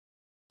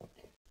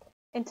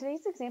In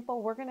today's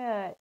example, we're going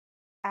to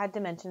add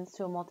dimensions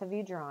to a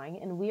multi-view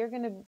drawing, and we are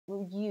going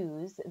to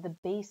use the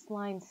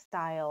baseline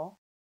style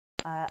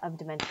of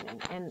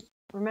dimensioning. And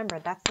remember,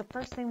 that's the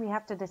first thing we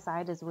have to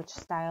decide is which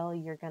style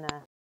you're going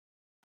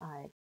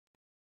to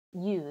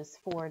use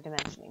for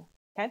dimensioning.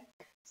 Okay,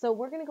 so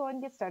we're going to go ahead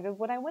and get started.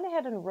 What I went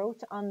ahead and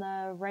wrote on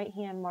the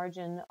right-hand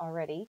margin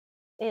already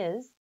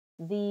is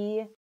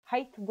the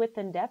height, width,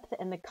 and depth,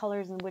 and the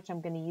colors in which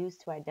I'm going to use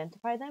to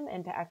identify them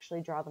and to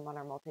actually draw them on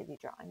our multi-view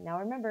drawing. Now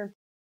remember,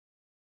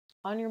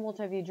 on your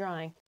multi-view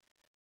drawing,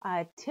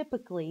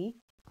 typically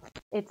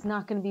it's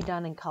not going to be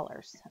done in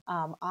colors.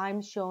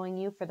 I'm showing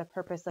you for the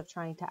purpose of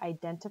trying to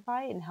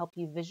identify and help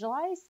you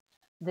visualize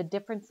the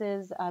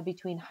differences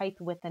between height,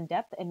 width, and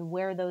depth and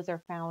where those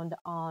are found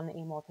on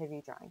a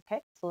multi-view drawing.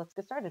 Okay, so let's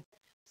get started.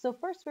 So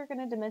first we're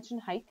going to dimension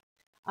height.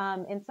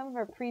 In some of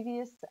our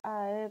previous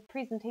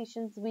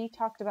presentations, we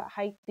talked about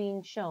height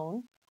being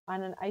shown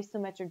on an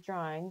isometric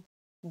drawing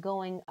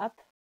going up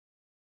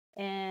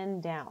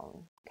and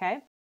down. Okay,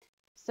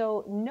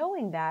 so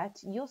knowing that,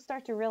 you'll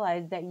start to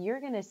realize that you're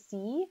going to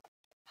see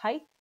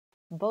height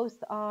both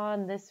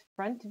on this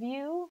front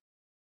view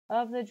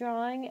of the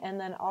drawing and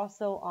then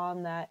also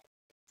on that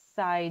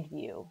side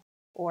view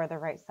or the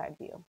right side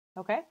view.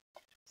 Okay,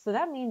 so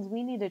that means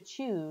we need to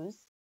choose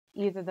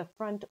either the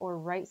front or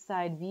right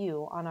side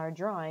view on our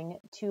drawing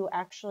to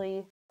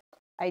actually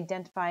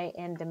identify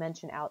and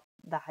dimension out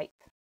the height.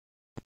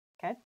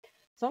 Okay,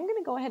 so I'm going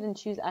to go ahead and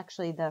choose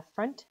actually the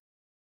front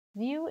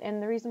view,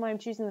 and the reason why I'm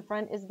choosing the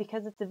front is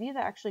because it's the view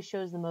that actually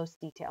shows the most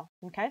detail.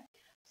 Okay,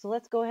 so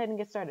let's go ahead and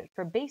get started.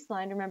 For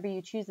baseline, remember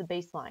you choose the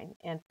baseline,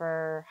 and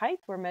for height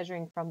we're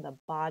measuring from the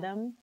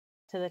bottom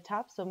to the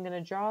top, so I'm going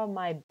to draw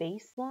my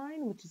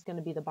baseline, which is going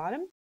to be the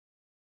bottom.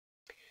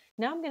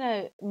 Now I'm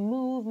going to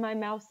move my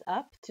mouse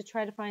up to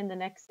try to find the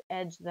next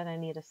edge that I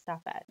need to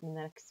stop at, the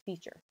next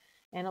feature,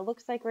 and it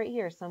looks like right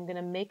here, so I'm going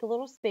to make a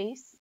little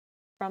space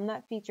from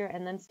that feature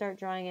and then start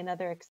drawing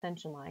another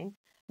extension line.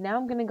 Now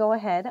I'm going to go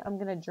ahead, I'm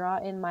going to draw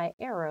in my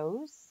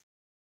arrows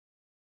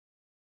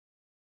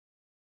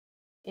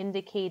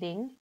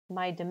indicating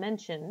my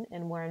dimension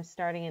and where I'm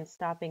starting and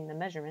stopping the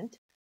measurement.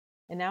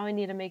 And now I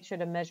need to make sure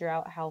to measure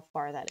out how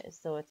far that is.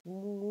 So it's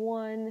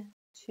 1,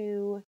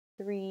 2,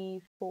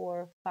 3,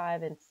 4,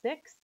 5, and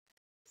 6.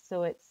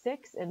 So it's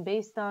 6, and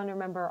based on,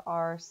 remember,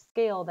 our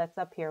scale that's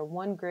up here,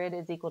 1 grid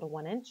is equal to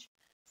 1 inch.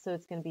 So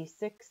it's going to be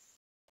 6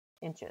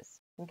 inches.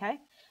 Okay,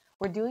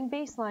 we're doing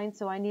baseline,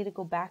 so I need to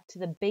go back to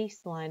the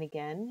baseline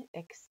again,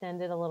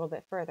 extend it a little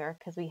bit further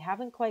because we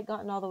haven't quite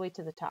gotten all the way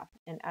to the top.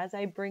 And as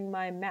I bring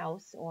my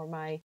mouse or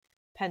my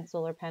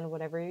pencil or pen,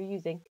 whatever you're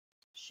using,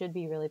 should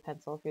be really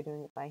pencil if you're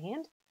doing it by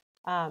hand,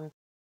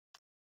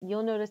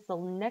 you'll notice the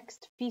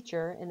next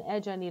feature and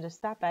edge I need to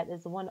stop at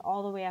is the one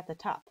all the way at the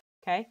top.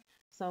 Okay,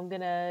 so I'm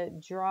going to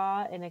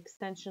draw an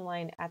extension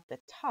line at the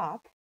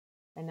top.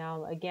 And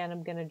now again,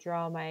 I'm going to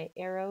draw my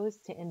arrows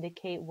to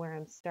indicate where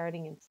I'm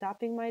starting and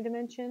stopping my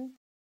dimension,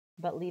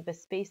 but leave a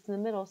space in the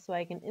middle so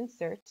I can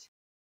insert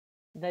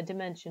the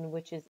dimension,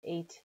 which is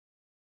 8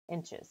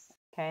 inches.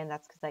 Okay, and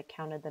that's because I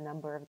counted the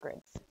number of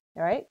grids.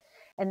 All right,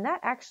 and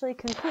that actually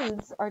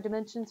concludes our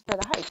dimensions for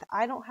the height.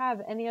 I don't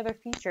have any other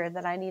feature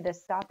that I need to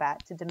stop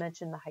at to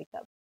dimension the height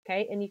of.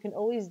 Okay, and you can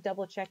always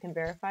double check and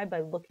verify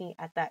by looking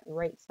at that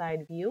right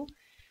side view.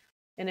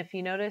 And if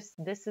you notice,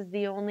 this is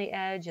the only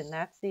edge and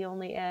that's the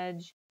only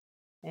edge.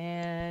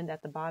 And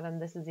at the bottom,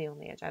 this is the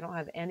only edge. I don't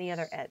have any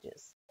other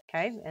edges.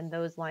 Okay, and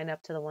those line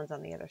up to the ones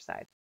on the other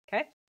side.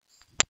 Okay,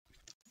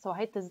 so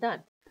height is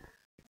done.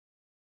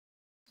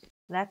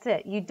 That's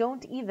it. You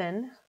don't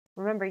even,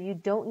 remember, you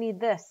don't need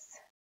this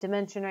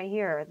dimension right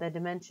here, the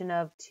dimension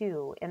of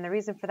 2. And the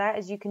reason for that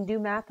is you can do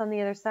math on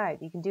the other side.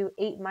 You can do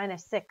 8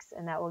 minus 6,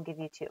 and that will give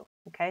you 2.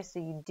 Okay, so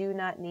you do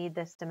not need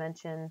this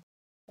dimension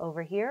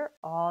over here.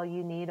 All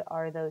you need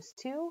are those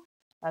 2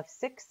 of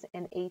 6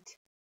 and 8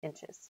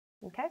 inches.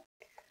 Okay,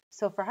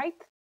 so for height,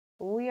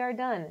 we are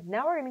done.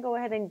 Now we're going to go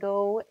ahead and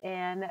draw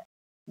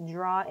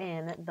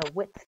in the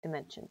width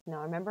dimensions.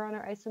 Now remember, on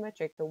our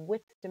isometric, the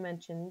width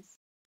dimensions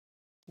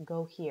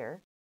go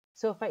here.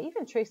 So if I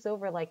even trace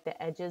over like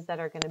the edges that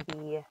are going to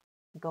be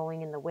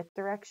going in the width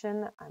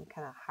direction, I'm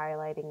kind of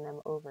highlighting them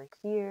over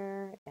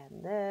here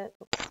and this.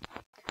 Oops,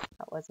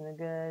 that wasn't a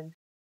good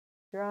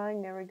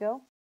drawing. There we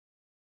go.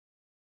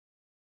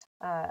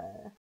 Put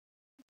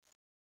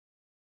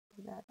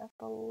that up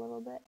a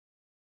little bit.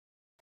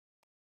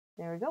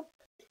 There we go.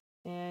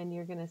 And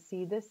you're going to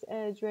see this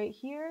edge right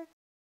here.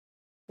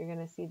 You're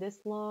going to see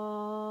this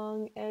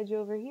long edge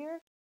over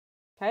here.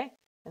 Okay,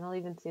 and I'll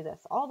even see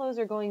this. All those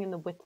are going in the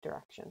width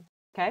direction.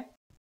 Okay,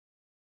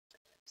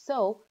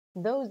 so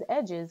those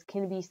edges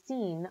can be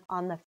seen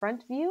on the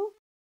front view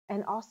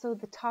and also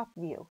the top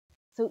view.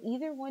 So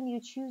either one you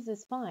choose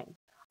is fine.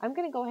 I'm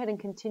going to go ahead and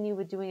continue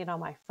with doing it on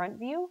my front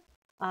view,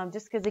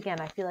 just because, again,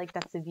 I feel like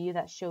that's the view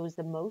that shows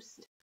the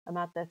most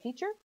about the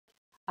feature.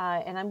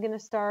 And I'm going to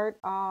start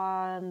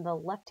on the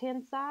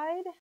left-hand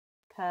side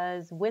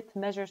because width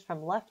measures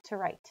from left to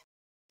right.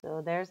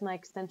 So there's my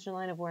extension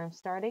line of where I'm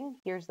starting.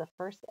 Here's the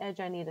first edge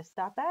I need to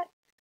stop at.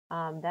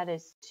 That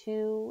is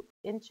 2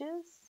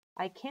 inches.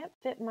 I can't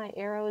fit my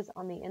arrows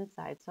on the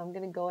inside, so I'm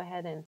going to go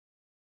ahead and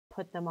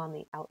put them on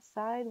the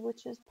outside,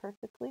 which is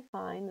perfectly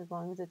fine as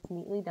long as it's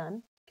neatly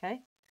done. Okay.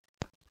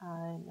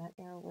 That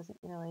arrow wasn't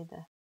really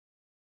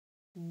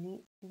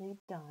neatly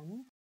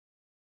done.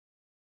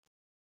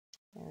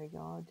 There we go.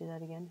 I'll do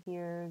that again.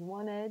 Here's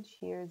one edge.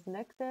 Here's the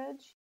next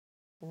edge.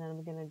 And then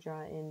I'm going to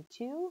draw in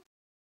 2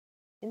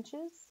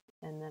 inches.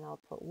 And then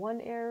I'll put one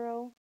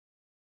arrow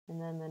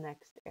and then the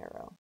next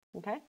arrow.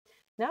 Okay.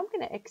 Now I'm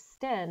going to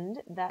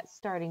extend that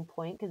starting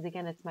point because,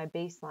 again, it's my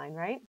baseline,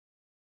 right?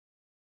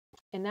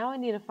 And now I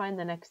need to find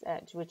the next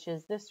edge, which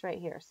is this right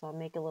here. So I'll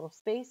make a little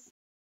space,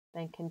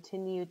 then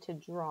continue to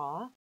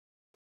draw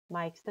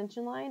my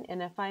extension line.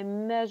 And if I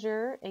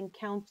measure and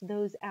count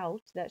those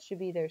out, that should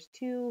be there's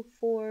 2,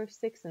 4,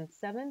 6, and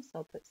 7. So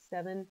I'll put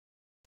 7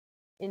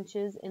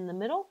 inches in the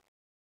middle.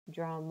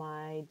 Draw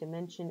my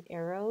dimension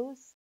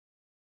arrows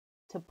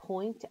to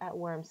point at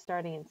where I'm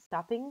starting and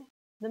stopping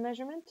the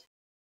measurement.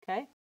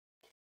 Okay.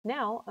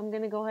 Now I'm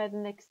going to go ahead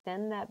and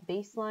extend that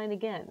baseline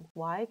again.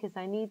 Why? Because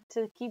I need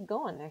to keep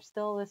going. There's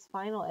still this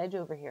final edge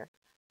over here.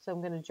 So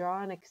I'm going to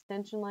draw an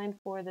extension line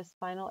for this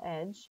final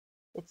edge.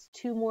 It's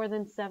 2 more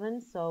than 7,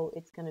 so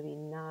it's going to be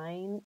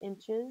 9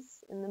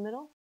 inches in the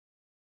middle.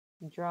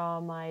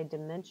 Draw my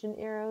dimension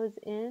arrows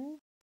in.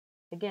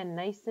 Again,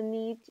 nice and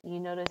neat. You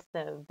notice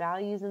the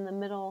values in the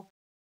middle.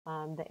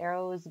 The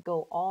arrows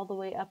go all the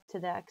way up to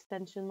the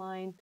extension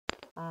line.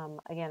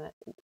 Again,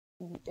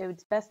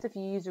 it's best if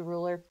you use a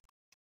ruler.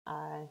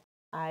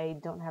 I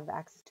don't have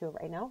access to it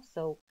right now,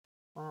 so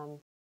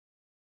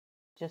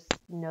just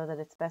know that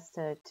it's best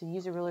to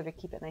use a ruler to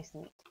keep it nice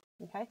and neat.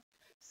 Okay,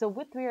 so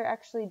width we are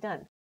actually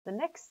done. The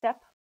next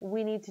step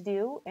we need to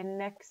do, and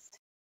next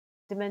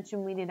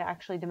dimension we need to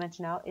actually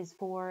dimension out, is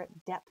for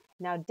depth.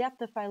 Now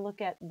depth, if I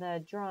look at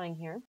the drawing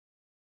here,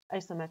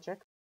 isometric,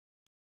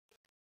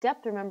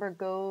 depth, remember,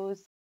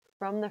 goes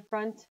from the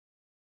front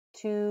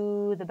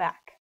to the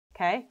back.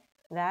 Okay,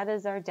 that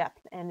is our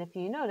depth. And if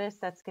you notice,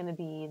 that's going to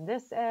be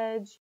this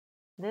edge,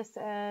 this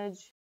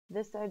edge,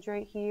 this edge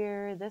right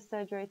here, this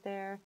edge right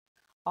there.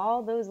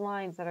 All those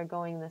lines that are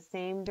going the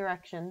same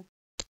direction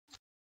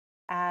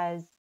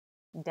as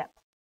depth.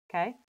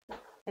 Okay,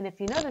 and if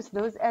you notice,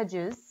 those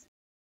edges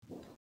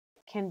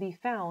can be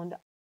found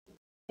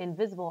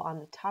invisible on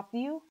the top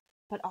view,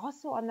 but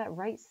also on that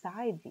right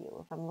side view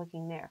if I'm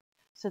looking there.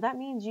 So that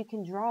means you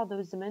can draw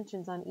those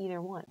dimensions on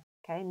either one.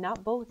 Okay,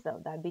 not both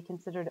though. That'd be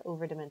considered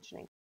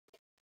over-dimensioning.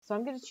 So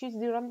I'm going to choose to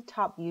do it on the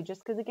top view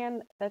just because,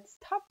 again, that's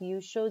top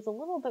view shows a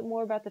little bit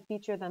more about the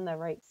feature than the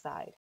right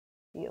side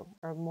view,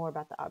 or more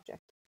about the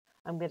object.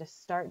 I'm going to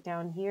start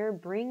down here,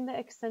 bring the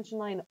extension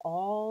line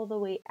all the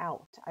way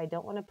out. I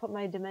don't want to put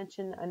my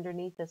dimension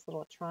underneath this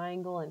little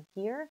triangle in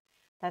here.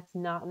 That's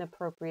not an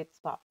appropriate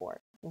spot for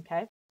it.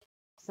 Okay,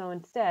 so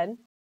instead,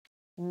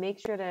 make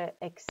sure to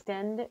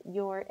extend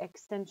your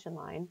extension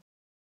line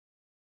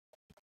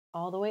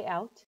all the way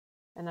out.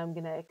 And I'm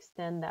going to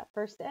extend that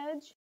first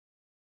edge.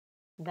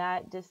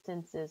 That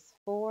distance is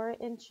 4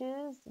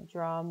 inches.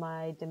 Draw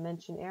my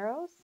dimension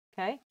arrows.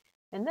 Okay,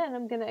 and then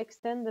I'm going to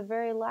extend the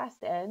very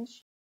last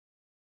edge.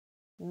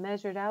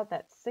 Measured out,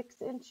 that's 6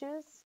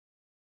 inches.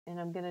 And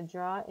I'm going to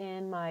draw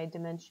in my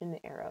dimension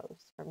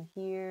arrows from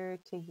here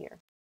to here.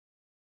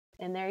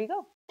 And there you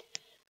go.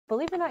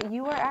 Believe it or not,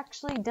 you are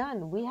actually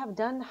done. We have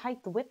done height,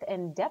 width,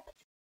 and depth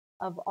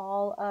of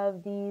all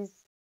of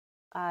these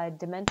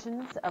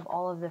dimensions of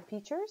all of the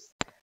features.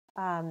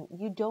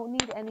 You don't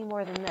need any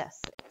more than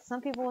this.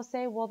 Some people will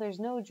say, well, there's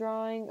no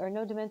drawing or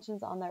no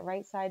dimensions on that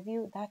right side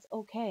view. That's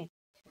okay.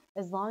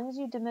 As long as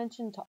you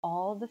dimension to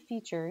all the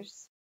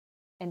features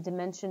and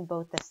dimension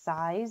both the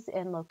size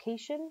and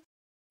location,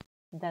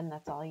 then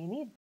that's all you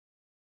need.